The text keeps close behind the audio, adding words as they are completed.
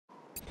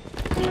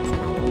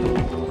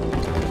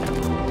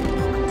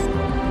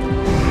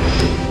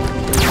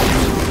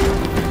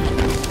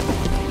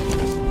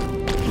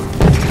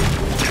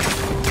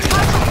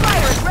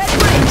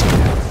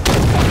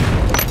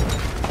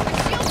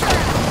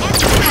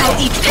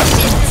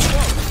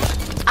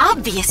efficient!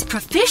 Obvious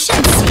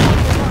proficiency!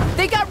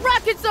 They got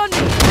rockets on me!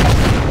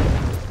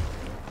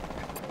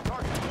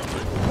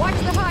 Watch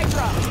the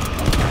Hydra!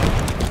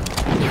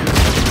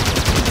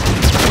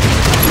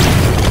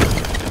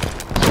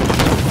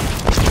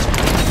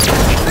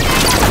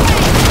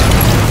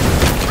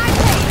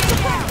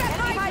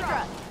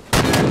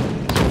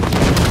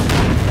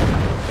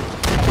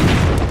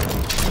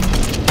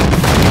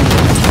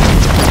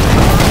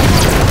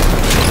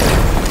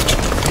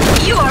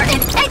 You are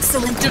an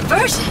excellent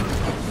diversion!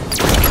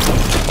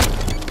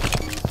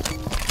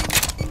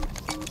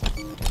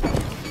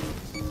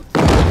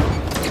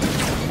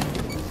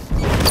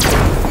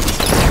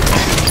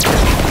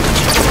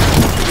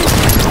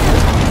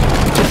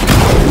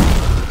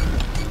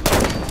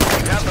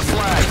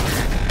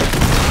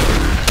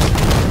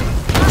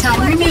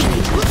 Time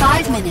remaining,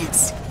 5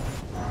 minutes.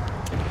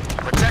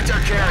 Protect our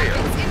carrier.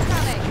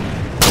 Incoming!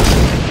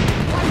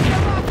 Watch the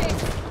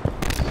rockets!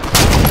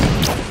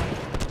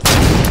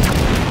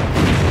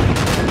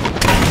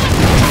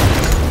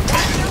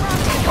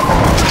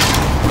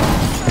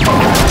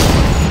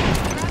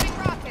 Grabbing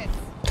rockets!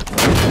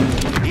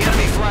 The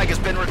enemy flag has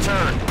been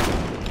returned.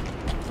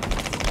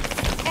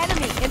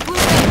 Enemy in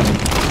blue range!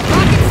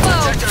 Rockets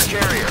low! Protect our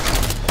carrier.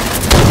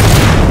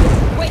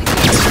 Wait,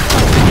 it's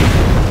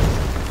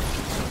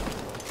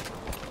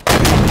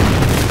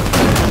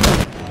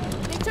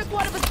They took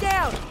one of us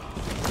down!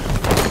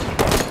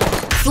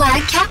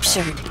 Flag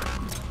captured.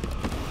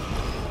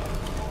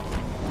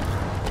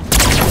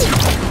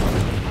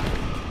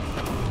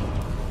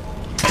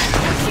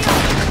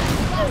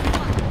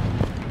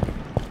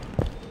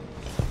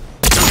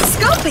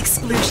 Scope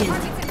exclusion.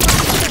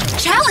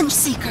 Challenge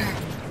seeker.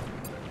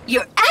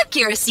 Your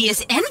accuracy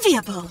is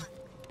enviable.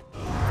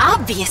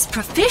 Obvious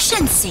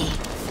proficiency.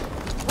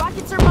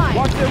 Rockets are mine!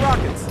 Watch their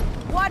rockets.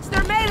 Watch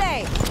their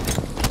melee!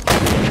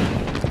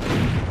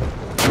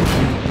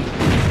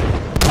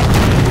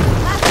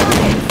 Last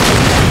rocket!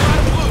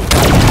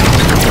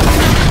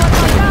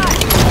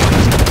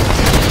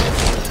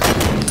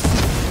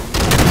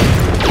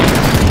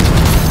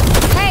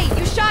 Hey,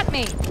 you shot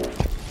me!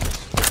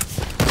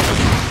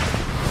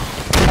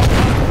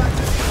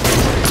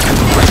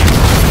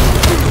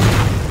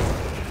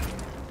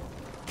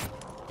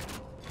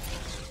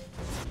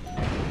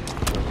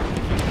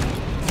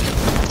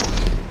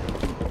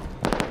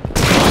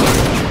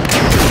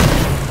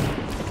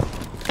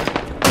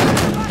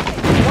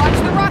 Watch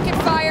the rocket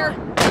fire!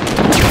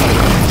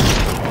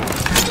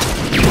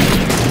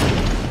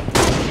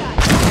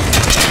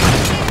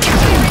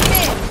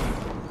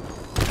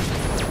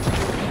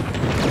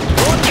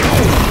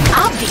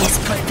 Obvious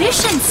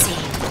proficiency.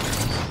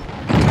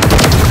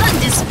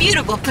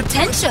 Undisputable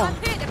potential.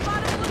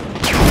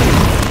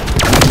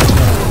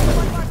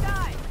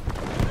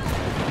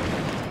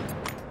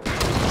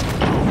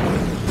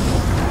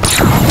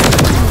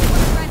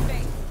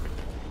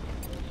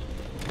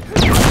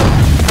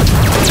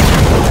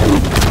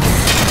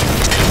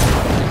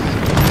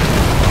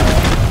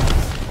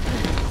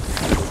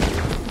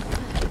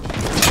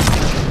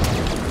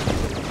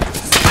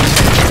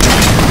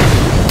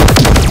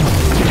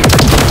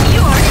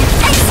 You are an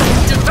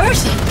excellent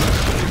diversion.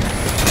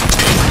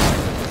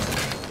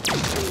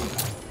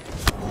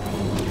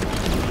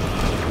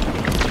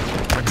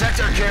 Protect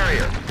our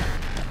carrier.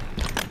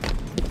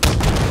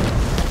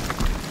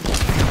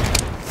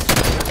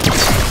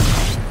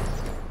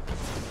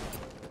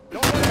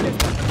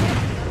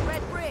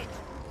 Red bridge!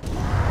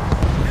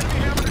 Enemy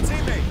hammer the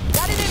teammate.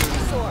 Got an energy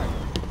sword!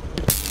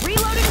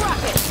 Reloading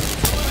rocket!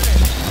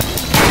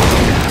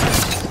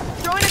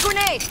 Throwing a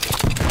grenade!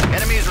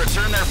 Enemies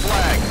return their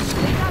flag.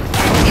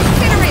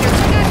 Incinerator,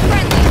 we're not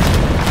friendly!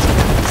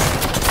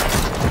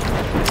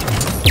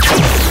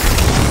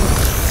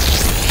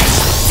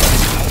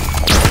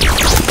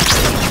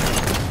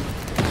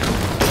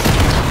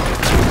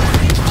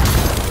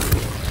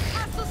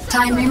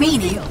 Time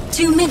remaining,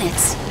 2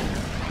 minutes.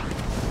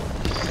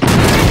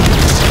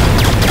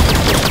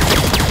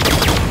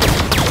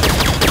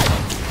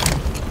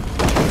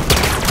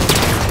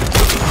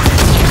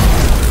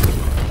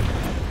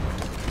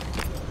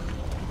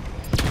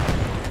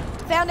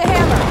 Found a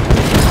hammer!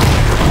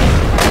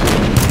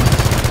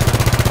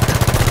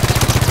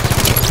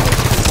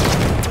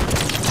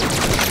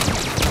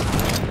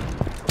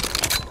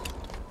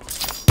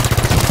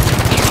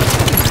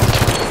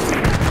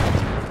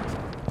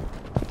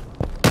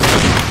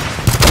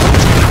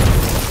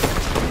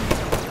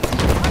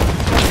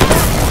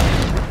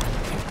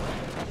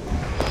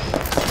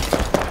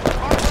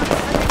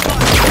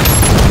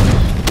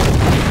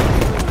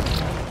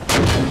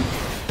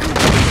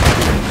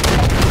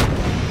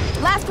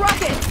 Last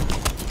rocket!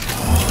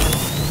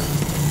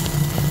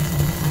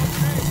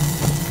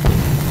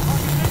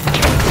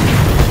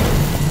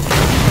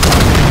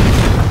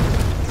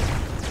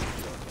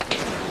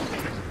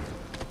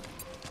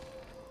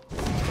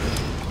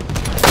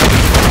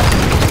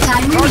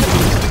 Time remaining,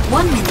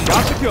 1 minute.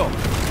 Got the kill.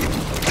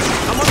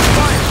 I'm under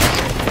fire.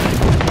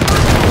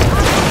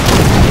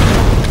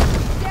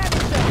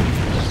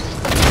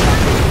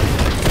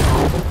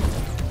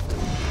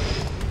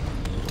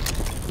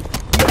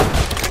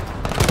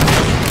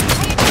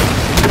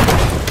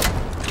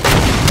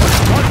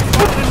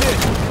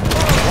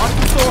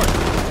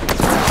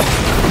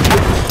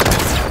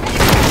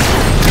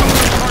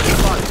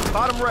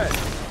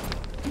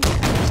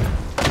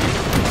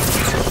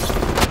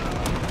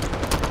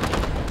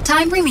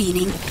 Time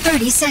remaining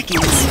 30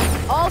 seconds.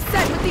 All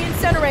set with the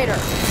incinerator.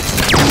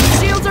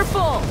 Shields are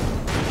full.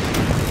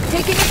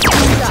 Taking a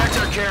snapshot. Protect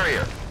our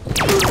carrier.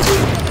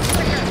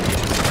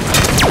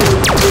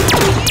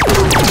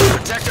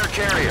 Protect our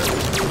carrier.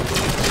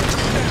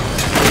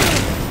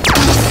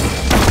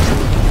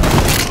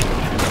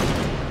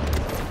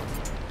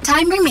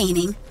 Time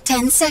remaining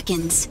 10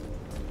 seconds.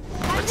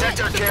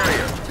 Protect our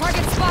carrier.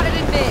 Target spotted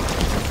in mid.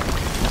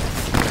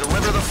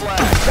 Deliver the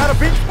flag. Got a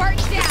beat. Spartan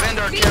down. Defend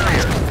our Be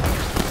carrier.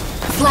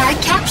 Flag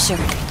captured.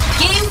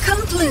 Game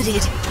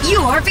concluded. You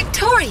are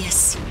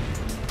victorious.